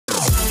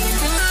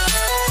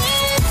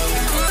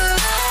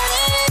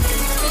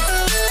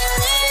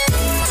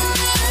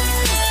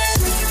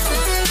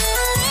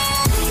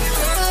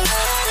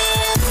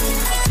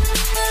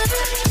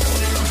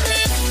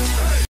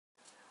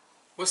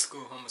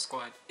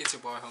Squad? It's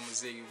your boy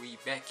Homoziggy. We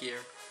back here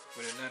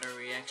with another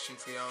reaction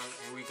for y'all,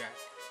 and we got,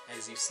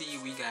 as you see,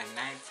 we got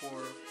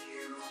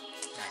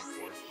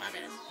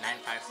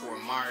 954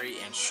 Mari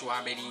and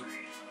Shwabadi,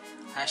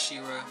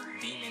 HASHIRA,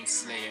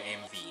 Demonslayer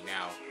MV.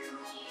 Now,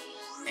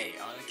 hey,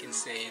 all I can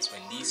say is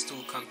when these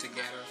two come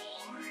together,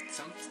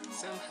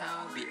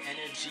 somehow the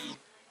energy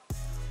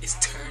is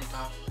turned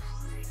up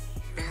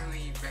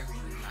very, very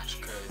much.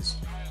 Cause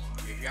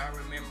if y'all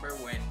remember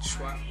when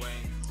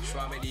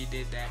Shwabadi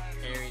did that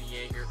Aaron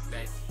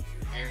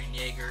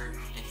Yeager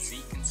and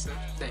Zeke and stuff,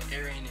 that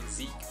Aaron and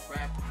Zeke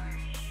rap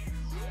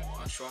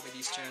on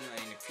Shwabadi's channel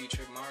and it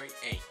featured Mari,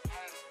 hey,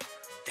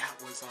 that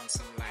was on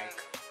some like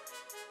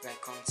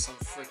on some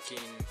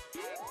freaking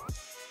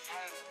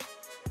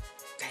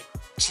like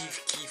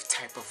Chief Keef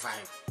type of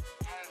vibe.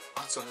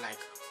 Also like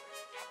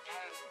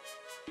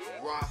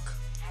rock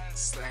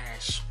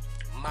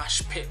 /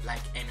 mosh pit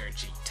like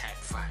energy type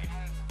vibe.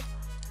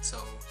 So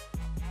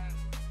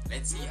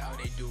let's see how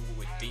they do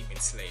with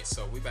Demonslayer.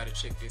 So we better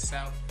check this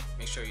out.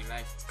 Make sure you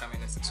like,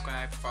 comment, and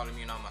subscribe. Follow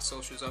me on all my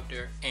socials up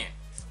there. And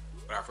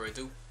without further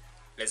ado,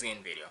 let's get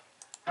in the video.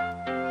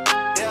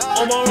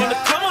 Come on.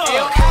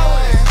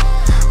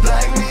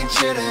 Black meat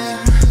chillin'.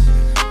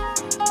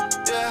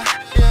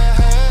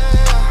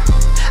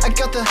 I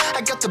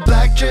got the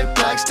black drip,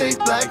 black steak,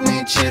 black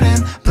meat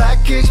chillin'.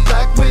 Black kicks,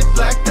 black whip,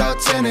 blacked out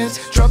tennis.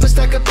 Drop a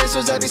stack of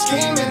pesos, I be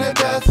scheming to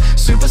death.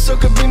 Super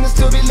soaker beam and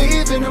still be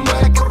leaving them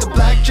wet. I got the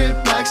black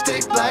drip, black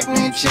steak, black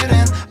meat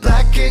chillin'.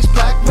 Black kicks,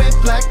 black whip,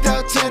 blacked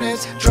out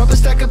tennis. Drop a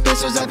stack of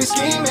pesos, I be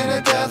scheming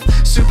to death.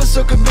 Super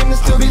soaker beam and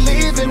still be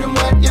leaving them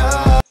wet,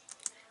 yeah.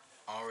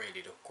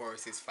 Already the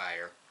chorus is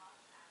fire.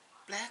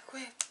 Black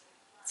whip.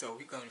 So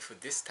we're going for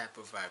this type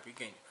of vibe.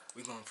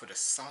 We're going for the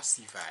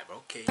saucy vibe,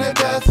 okay?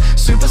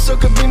 Super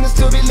soaker beam and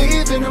still be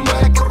leaving them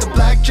wet. I got the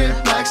black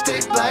drip, black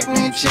steak, black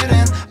meat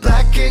chillin'.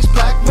 Black kicks,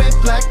 black whip,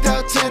 blacked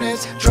out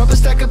tennis. Drop a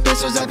stack of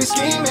pesos, I be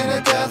scheming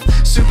to death.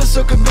 Super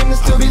soaker beam and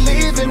still be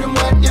leaving them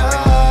wet,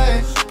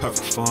 yeah.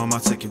 Perfect form, I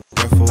take your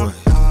breath away.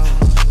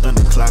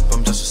 Thunder clap,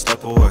 I'm just a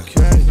step away.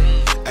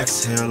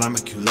 Exhale, I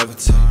make you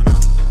levitate.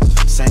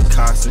 Same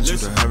car, send you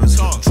to heaven's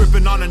gate.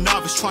 Tripping on a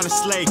novice, trying to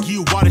slay.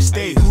 You water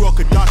stay. Who rock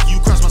a dock, you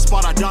cross my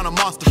spot, I down a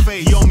monster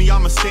face. Yo me,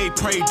 I'ma stay.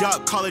 Prayed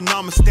up, call it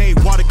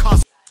namaste. Water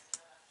concentrate.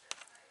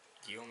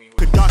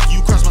 Kadaki,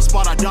 you cross my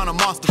spot, I down a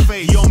monster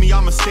face. Yo me,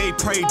 I'ma stay.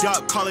 Prayed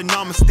up, call it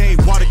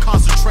namaste. Water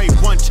concentrate.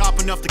 One chop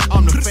enough to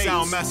calm the face.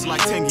 Sound master like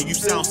Tengi, you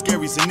sound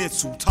scary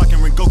Zenitsu. Talking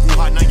Rengoku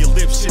hot, now your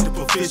lips shit to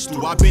put fish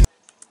through. I've been.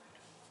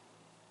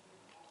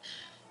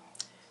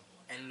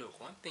 And look,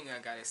 one thing I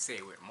gotta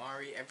say with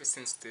Mari, ever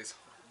since this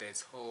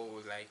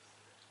whole like,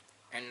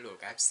 and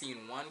look, I've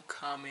seen one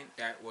comment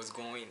that was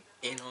going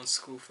in on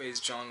Screwface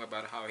John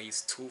about how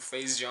he's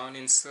Two-Face John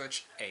and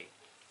such. Hey,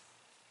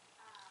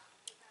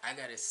 I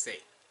gotta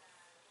say,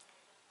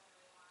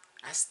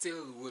 I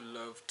still would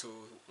love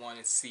to want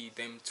to see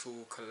them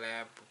two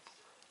collab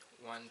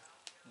one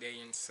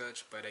day and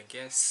such, but I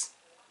guess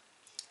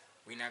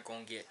we're not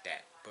gonna get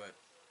that. But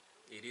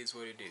it is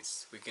what it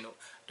is. We can,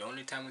 the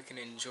only time we can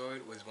enjoy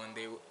it was when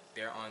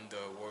they're on the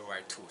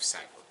Worldwide Tour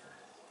site.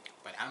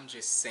 But I'm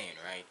just saying,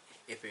 right?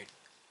 If it,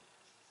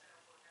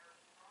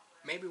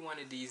 maybe one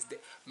of these,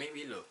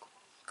 maybe look,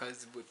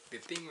 cause the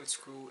thing with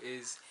Screw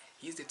is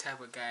he's the type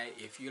of guy,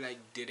 if you like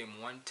did him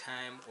one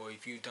time or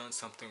if you done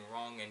something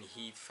wrong and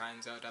he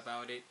finds out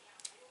about it,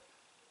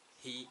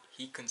 he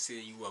consider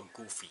you a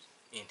goofy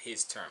in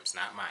his terms,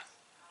 not mine.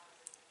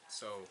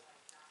 So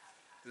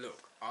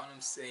look, all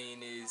I'm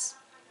saying is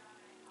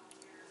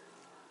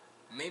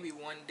maybe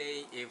one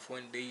day if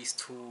one of these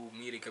two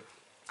meet again.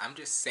 I'm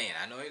just saying,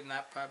 I know it's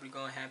not probably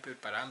gonna happen,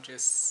 but I'm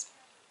just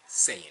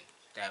saying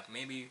that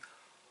maybe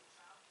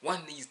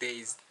one of these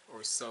days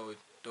or so,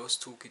 those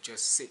two could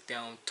just sit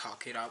down,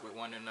 talk it out with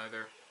one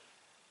another,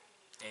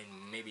 and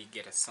maybe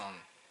get a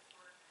song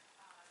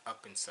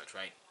up and such,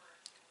 right?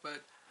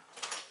 But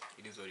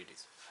it is what it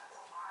is.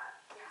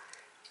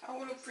 I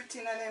will look pretty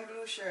in them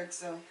blue shirts,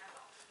 so.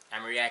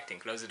 I'm reacting.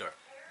 Close the door.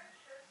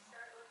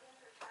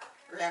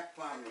 React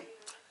for me.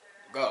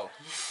 Go.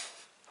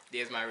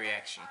 There's my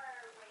reaction.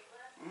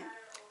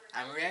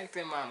 I'm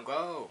reacting, Mom.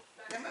 Go.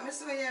 Let me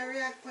see where you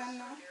react on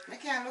now. I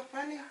can't look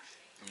on it.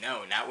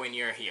 No, not when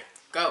you're here.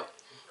 Go.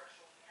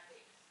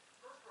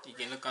 You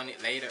can look on it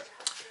later.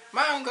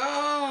 Mom, go.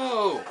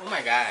 Oh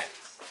my God.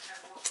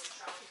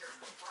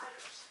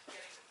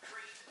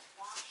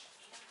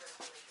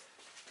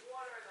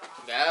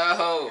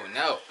 Go.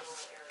 No.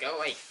 Go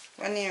away.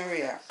 When you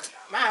react.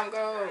 Mom,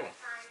 go.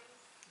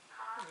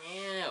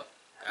 Yeah.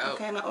 Go. I'm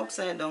kind of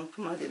upside down.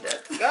 Come on, did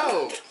that.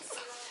 Go.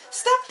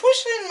 Stop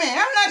pushing me.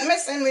 I'm not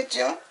messing with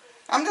you.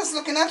 I'm just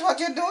looking at what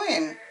you're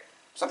doing.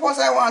 Suppose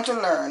I want to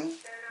learn.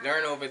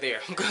 Learn over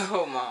there.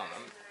 Go, Mom.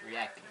 I'm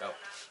reacting. Go.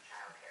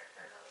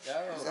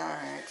 Go. It's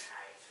alright.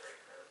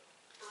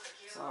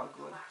 It's all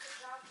good.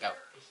 Go.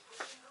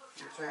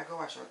 You try to go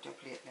wash out your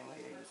plate then when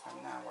you use.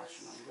 I'm not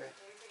washing on bread.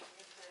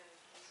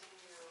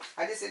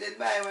 I just said it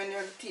by when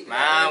your teeth.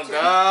 Mom,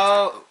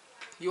 go.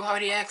 You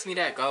already asked me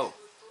that. Go.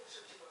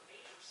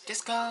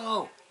 Just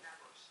go.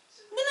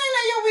 Then I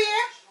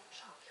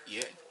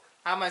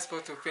How am I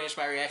supposed to finish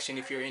my reaction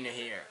if you're in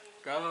here?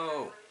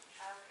 Go.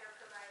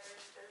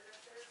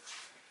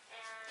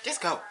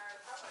 Just go.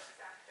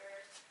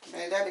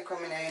 My daddy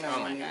come in here, you know. Oh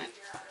my God.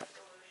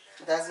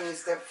 That's me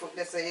step foot,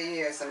 they say you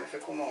hear something if you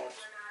come out.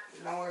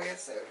 Don't worry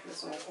yourself,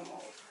 this won't come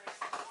out.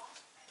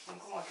 Don't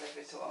come out like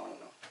it too, I don't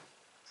know.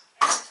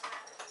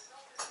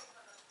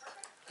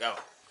 Go.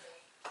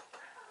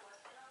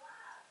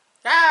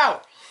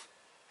 Go!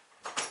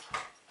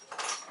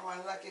 I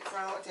want to lock it from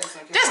out here so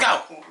Just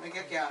go! Make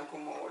you can't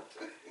come out.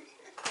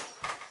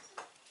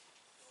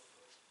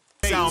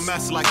 Sound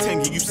master like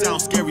Tengi, you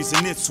sound scary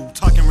Zenitsu.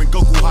 Talking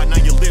Rengoku hot, now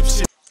your lips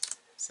shit.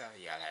 Sorry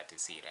y'all had to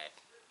see that.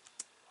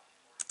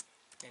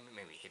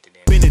 Maybe hit the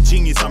damn. Been a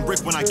genius, I'm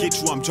brick when I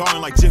get you. I'm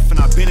jarring like Jiff and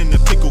I've been in the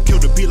pickle. Kill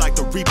the beat like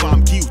the Reaper,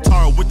 I'm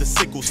Gyutaro with the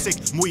sickle. Sick,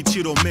 muy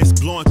chido miss,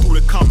 blowing through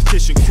the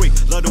competition quick.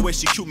 Love the way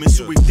she cute,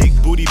 Missouri dick,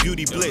 booty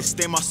beauty bliss.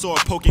 Stay my sword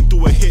poking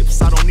through her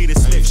hips, I don't need a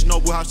snitch.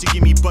 Noble how she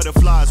give me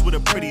butterflies with a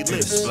pretty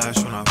lips. Splash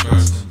when I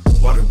burst.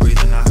 Water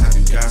breathing, I have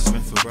you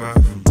gasping for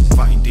breath.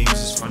 Fighting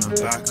demons from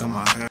the back of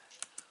my head.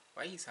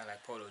 Why you sound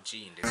like Polo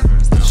G in this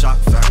verse now? Shock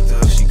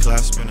factor, she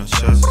clasping her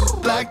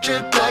chest. Black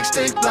drip, black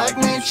steak, black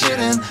meat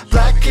chillin'.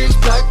 Black cage,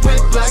 black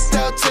whip, blacked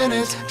out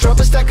tenants. Drop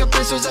a stack of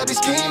pistols, I be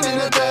scheming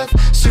to death.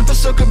 Super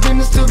soaker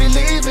beamers still be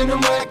leaving them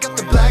wet. Got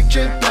the black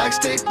drip, black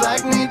steak,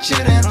 black meat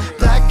chillin'.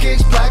 Black cage,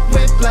 black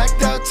whip,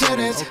 blacked out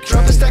tenants.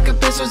 Drop a stack of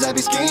pistols, I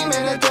be scheming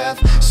to death.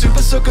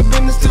 Super soaker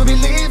beamers still be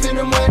leaving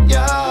them wet,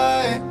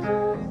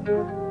 yeah.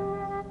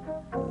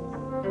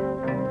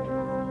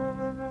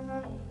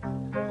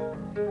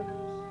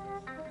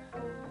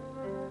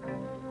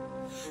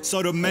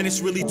 So the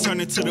menace really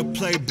turned into the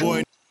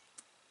playboy.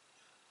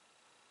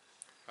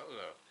 Hold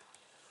up.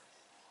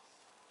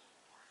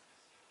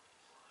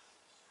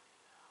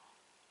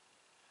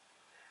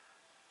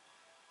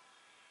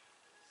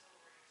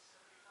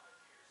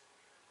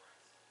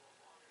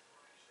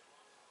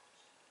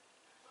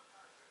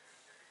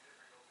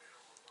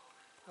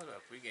 Hold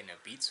up, we getting a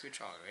beat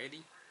switch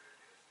already?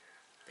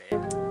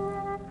 Bad.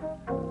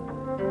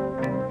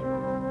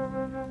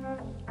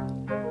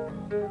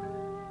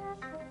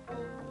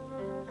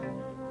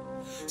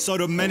 So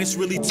the menace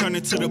really turned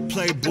into the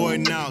playboy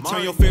now.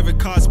 Turn your favorite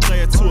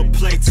cosplayer to a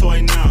play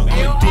toy now.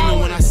 I'm a demon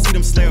when I see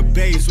them slayer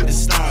babes with the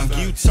style.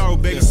 Gyutaro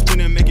baby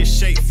spinning, make it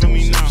shake for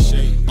me now.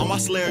 All my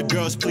slayer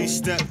girls, please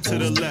step to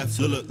the left.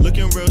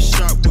 Looking real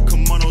sharp with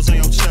kimonos on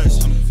your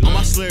chest. All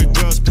my slayer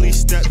girls, please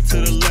step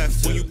to the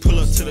left. When you pull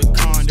up to the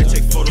con, they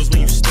take photos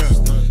when you step.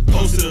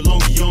 Pose to the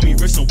longy on me,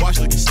 wrist and watch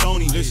looking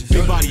stony.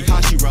 Big body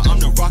Hashira, I'm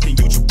the rockin'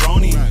 you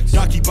jabroni.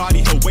 Docky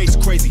body, her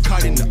waist crazy,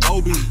 caught in the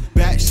obi.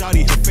 Back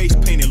shotty, her face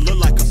painted, look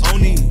like a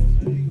Oni.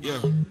 Yeah.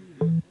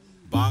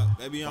 Bop,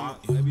 baby, I'm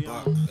baby,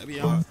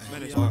 I'm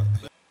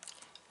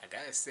I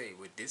gotta say,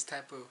 with this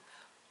type of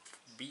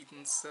beat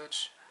and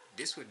such,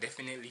 this would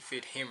definitely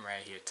fit him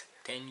right here,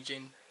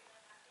 Tenjin.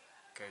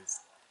 Because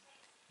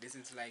this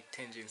is like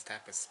Tenjin's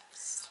type of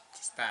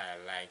style,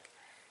 like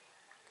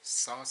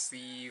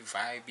saucy,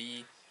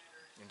 vibey,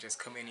 and just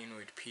coming in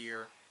with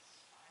pure,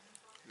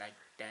 like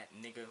that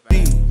nigga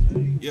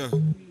vibe. yeah.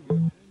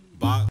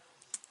 Bop.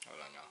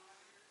 Hold on, y'all.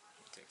 Let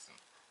me take some.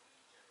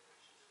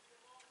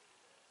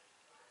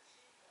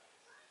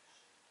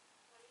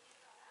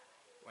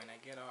 When I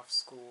get off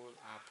school,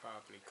 I'll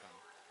probably come.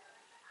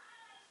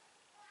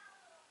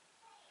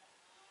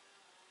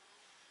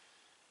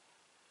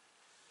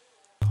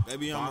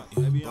 Baby, I'm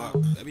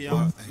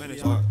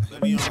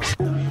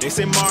They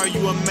say Mario,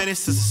 you a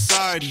menace to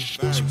society.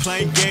 She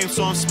playing games,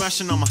 so I'm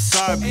smashing on my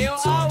side.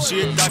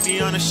 She a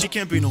Tatiana, she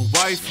can't be no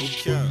wife.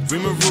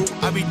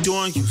 Rimuru, I be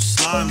doing you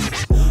slimy.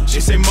 They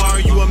say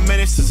Mario, you a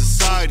menace to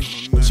society.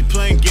 She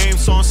playing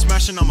games, so I'm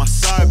smashing on my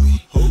side.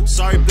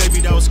 Sorry,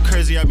 baby, that was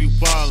crazy, I be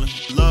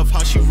wildin'. Love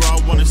how she raw,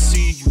 wanna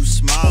see you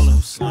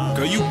smiling.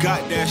 Girl, you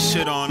got that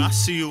shit on, I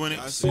see you in it.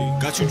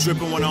 Got you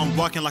dripping when I'm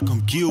walking like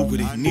I'm Gil with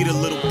it. Need a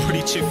little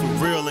pretty chick for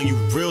real, and you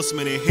real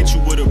smitten. Hit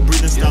you with a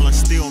breathing style and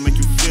still make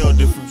you feel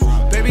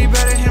different. Baby,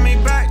 better hit me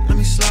back, let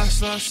me slide.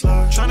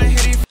 Tryna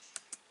hit it.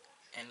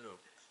 And look,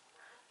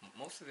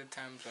 most of the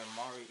times when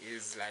Mari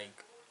is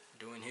like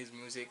doing his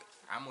music,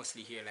 I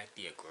mostly hear like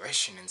the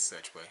aggression and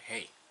such, but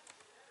hey,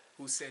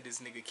 who said this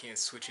nigga can't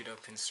switch it up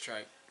and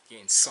strike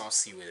getting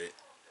saucy with it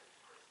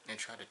and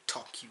try to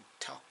talk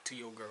to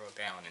your girl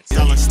down and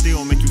Style and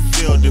still make you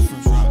feel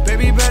different.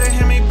 Baby, better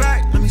hit me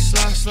back, let me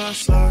slide.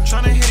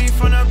 Tryna hit it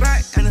from the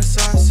back and the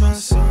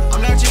side.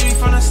 I'm that genie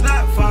from the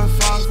snap,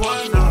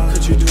 551 now.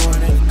 Could you do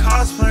it in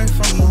cosplay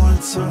from me one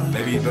time?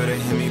 Baby, better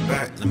hit me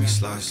back, let me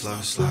slide.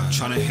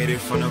 Tryna hit it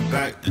from the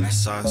back and the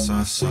side.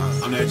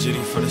 I'm that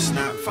jitty from the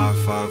snap,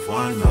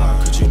 551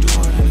 now. Could you do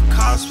it in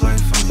cosplay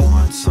from me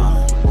one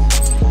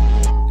time?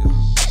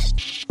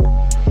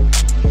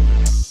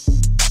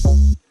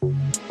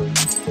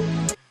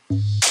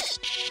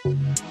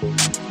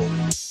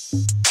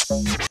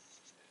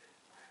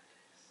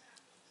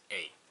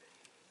 hey,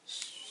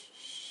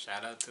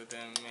 shout out to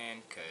them,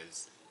 man,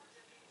 cause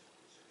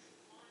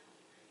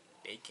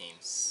they came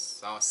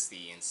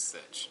saucy and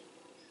such.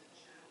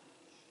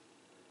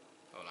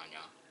 Hold on,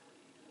 y'all.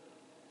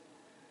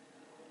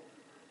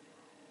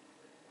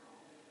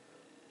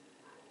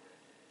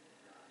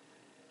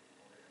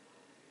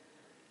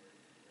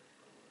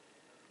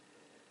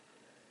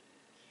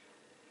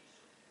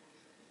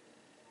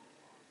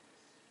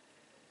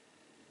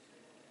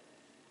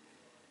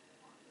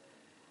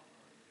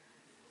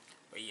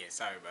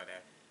 sorry about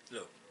that.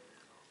 Look,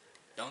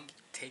 don't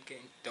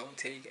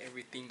take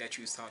everything that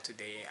you saw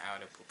today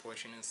out of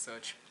proportion and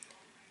such.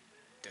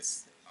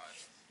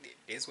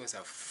 This was a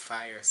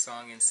fire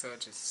song and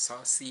such. It's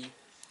saucy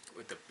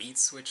with the beat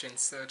switch and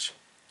such,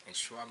 and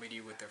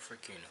Shwabadi with the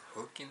freaking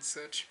hook and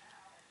such.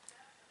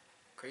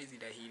 Crazy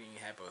that he didn't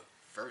have a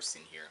verse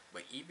in here,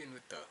 but even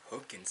with the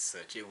hook and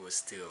such, it was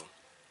still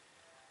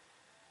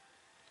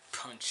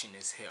punching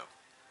as hell.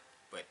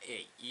 But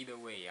hey, either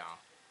way, y'all,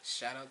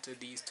 shout out to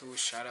these two.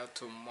 Shout out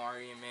to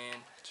Mari,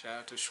 man. Shout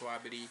out to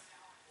Shwabadi.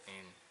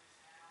 And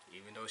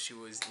even though she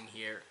was in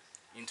here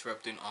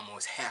interrupting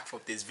almost half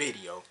of this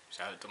video,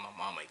 shout out to my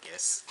mom, I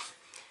guess.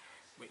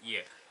 But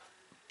yeah,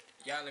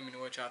 y'all let me know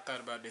what y'all thought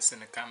about this in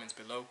the comments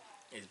below.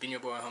 It's been your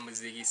boy Humble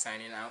Ziggy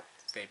signing out.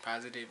 Stay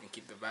positive and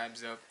keep the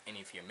vibes up. And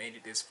if you made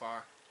it this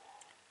far,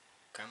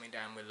 comment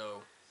down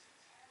below.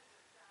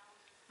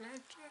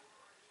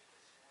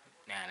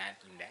 Nah, not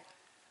doing that.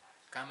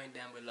 Comment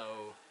down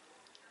below.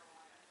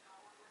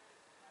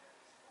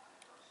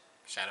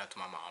 Shout out to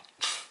my mom.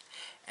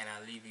 And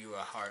I'll leave you a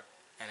heart.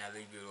 And I'll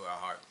leave you a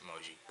heart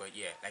emoji. But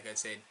yeah, like I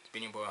said, it's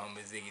been your boy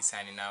Humble Ziggy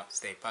signing out.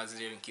 Stay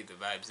positive and keep the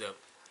vibes up.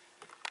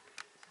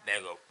 There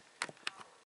you go.